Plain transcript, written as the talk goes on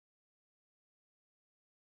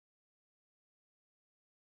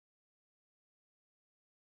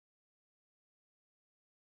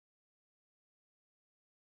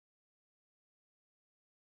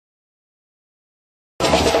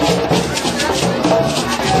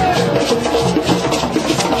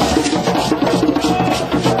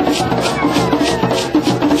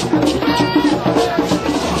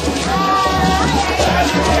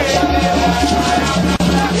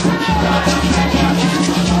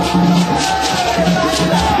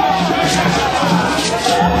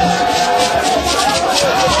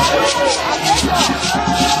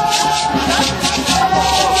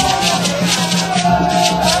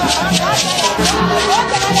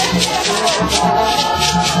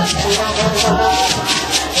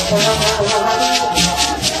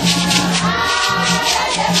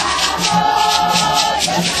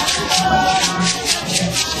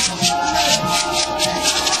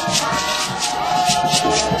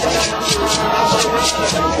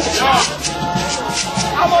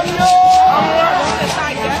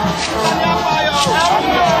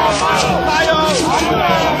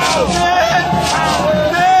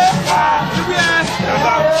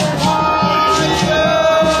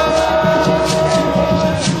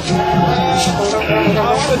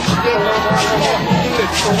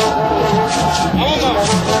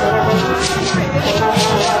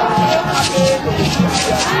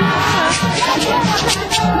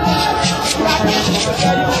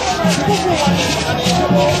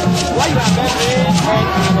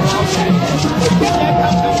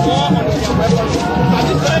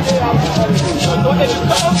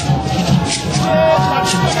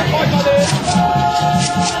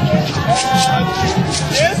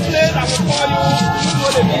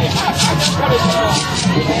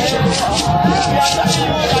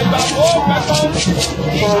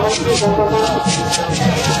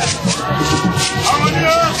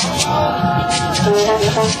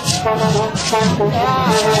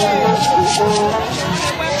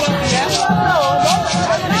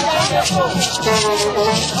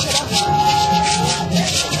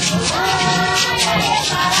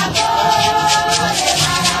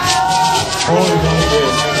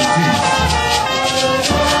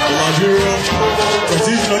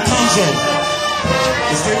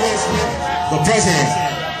The President,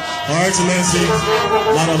 Her Excellency,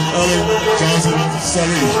 Madam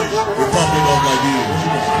Johnson-Sirleaf, Republic of Liberia.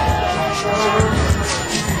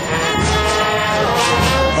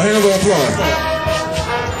 A hand of applause.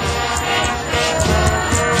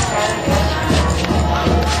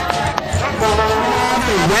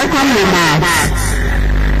 Welcome remarks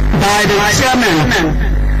by the Chairman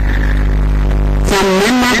from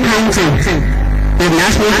Nima County, the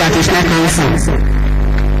National Traditional Council.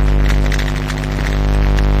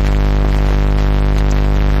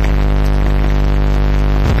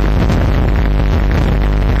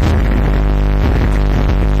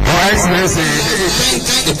 Excellency,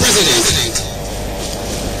 thank the President.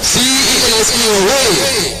 See, it is in a way.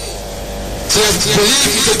 She has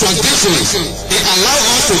believed in the tradition. It allows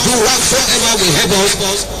us to do whatsoever will help us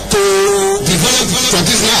to develop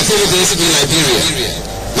traditional activities in Liberia.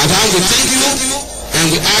 Madam, we thank you and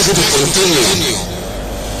we ask you to continue.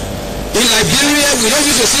 In Liberia, we don't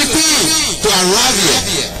use a CP to arrive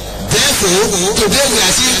here. Therefore, today we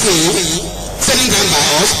are seeing Queen sitting down by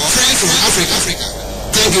us, friends from Africa.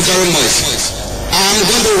 Thank you very much. I'm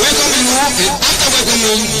going to welcome you, and after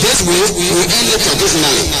welcoming this way, we will end it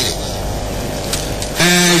traditionally.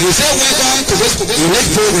 You say welcome to this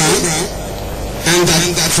unique program, and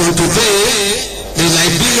that from today, the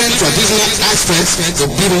Liberian traditional aspects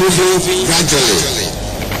will be moving gradually.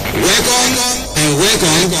 Welcome and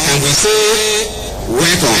welcome, and we say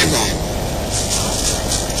welcome.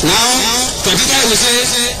 Now, traditionally we say,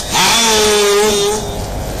 how?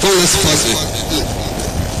 From this person.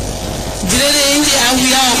 Direle ndi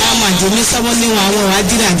awuya ọmọ àjẹmí sábọ́ ní wọn àwọn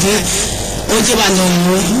adíràjẹ ojúbà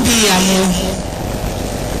lọ́wọ́ bí àmọ́.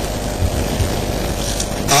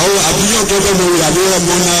 Àwọn àbúyọ̀ kẹ́kẹ́ mọ̀ ìyàwó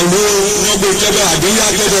ọmọ náà ló wọ́n gbé kẹ́kẹ́ àbíyá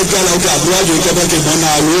kẹ́kẹ́ kẹ́lá ọkọ̀ àbúrájò kẹ́kẹ́ kẹ́kẹ́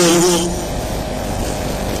náà ló.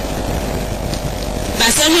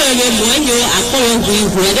 Bàṣẹ́mi òye mọ̀ ẹ́ yọ àkọ́yọ̀ ògùn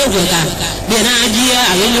ìhù ẹ̀dẹ́gbẹ̀ta bí ẹ̀ náà di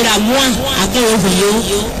àwọn ìlera mọ́ àkọ́yọ̀ ògùn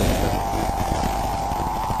yìí.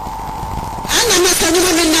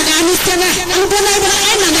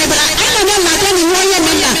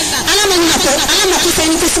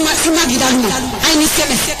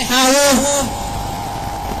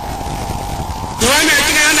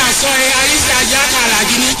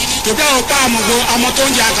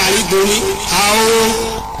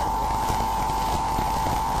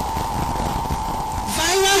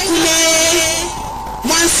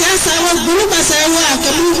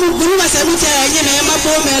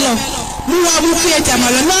 Muwa mufeta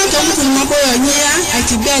malolo to mko yonyea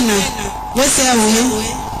atibena wese awe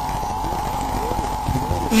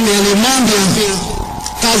Mele mambo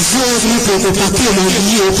kazo nipo papie mo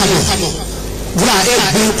biyo kama bra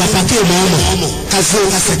egbe papie mo kazo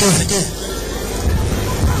kaseke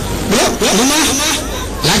Mama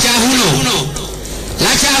lacha huno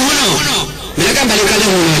meleka balikale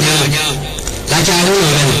huno lacha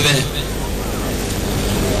huno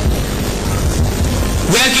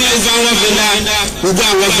Working over one vendor, who go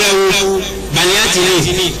and work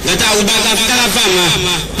Baniatini, that I would back up Calafama,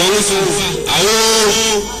 Bonsu,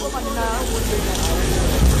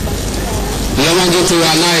 Lawango to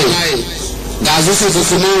Anai, Gazusu to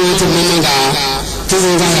Sumo to Mamanga,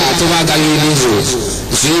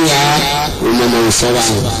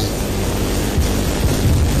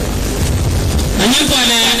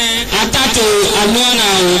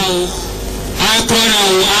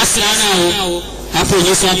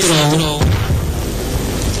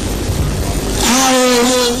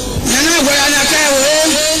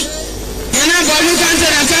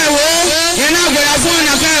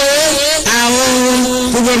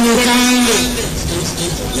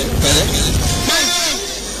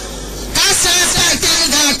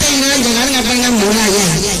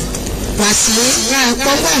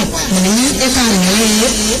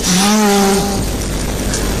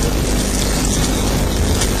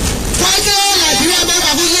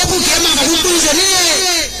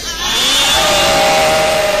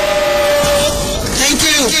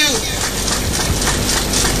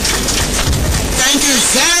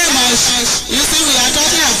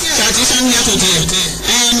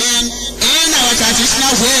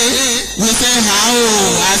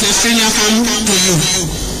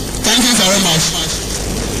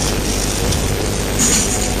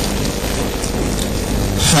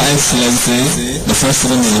 Excellency, the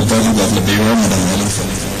President of the Republic of Liberia,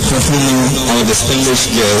 our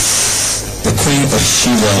distinguished guests, the Queen of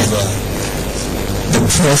Sheba, the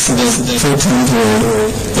President pro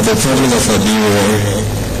tempore of the Republic of Liberia,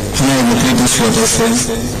 Honorable Peter Watson,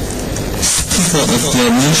 Speaker of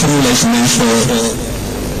the National Legislature,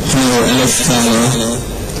 Honorable Alex Kala,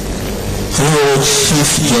 Honorable Chief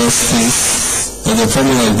Justice of the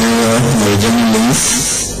Republic of Liberia, Honorable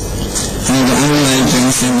Lewis, and the online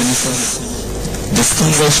Johnson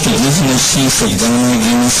distinguished traditional chiefs of Ghana,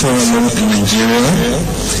 Guinea, Suriname, and Nigeria,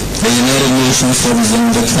 the United Nations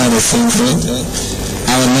Representative Center,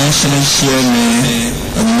 our national chairman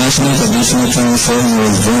of the National Traditional Council,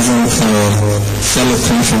 Johnson-Sirleaf, fellow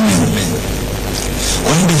countrymen.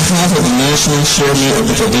 On behalf of the national chairman of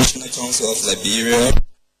the Traditional Council of Liberia,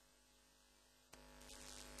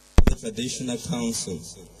 the Traditional Council,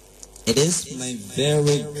 it is my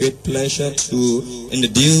very great pleasure to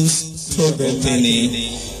introduce Program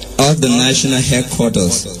Penny of the National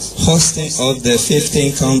Headquarters, hosting of the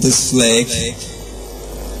 15 Countries flag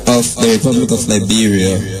of the Republic of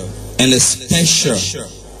Liberia, and a special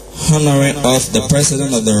honoring of the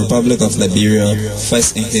President of the Republic of Liberia,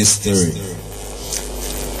 first in history.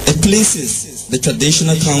 It pleases the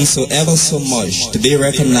Traditional Council ever so much to be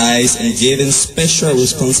recognized and given special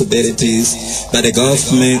responsibilities by the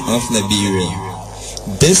government of Liberia.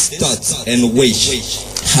 These thoughts and wish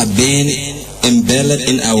have been embedded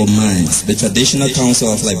in our minds, the Traditional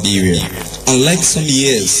Council of Liberia. Unlike some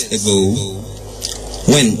years ago,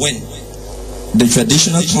 when the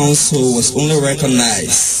Traditional Council was only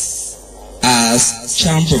recognized as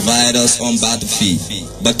charm providers on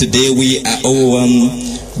battlefield, but today we are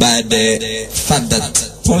overwhelmed by the fact that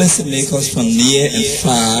policymakers from near and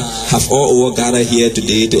far have all gathered here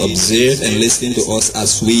today to observe and listen to us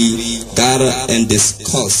as we gather and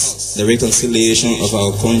discuss the reconciliation of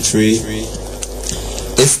our country,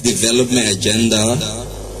 its development agenda,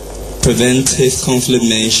 preventive conflict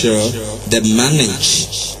measure, the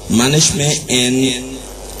management and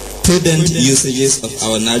prudent usages of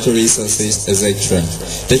our natural resources, etc.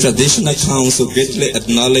 The Traditional Council greatly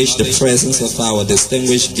acknowledged the presence of our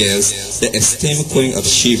distinguished guest, the esteemed Queen of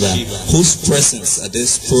Sheba, whose presence at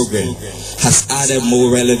this program has added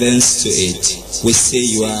more relevance to it. We say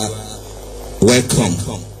you are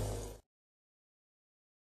welcome.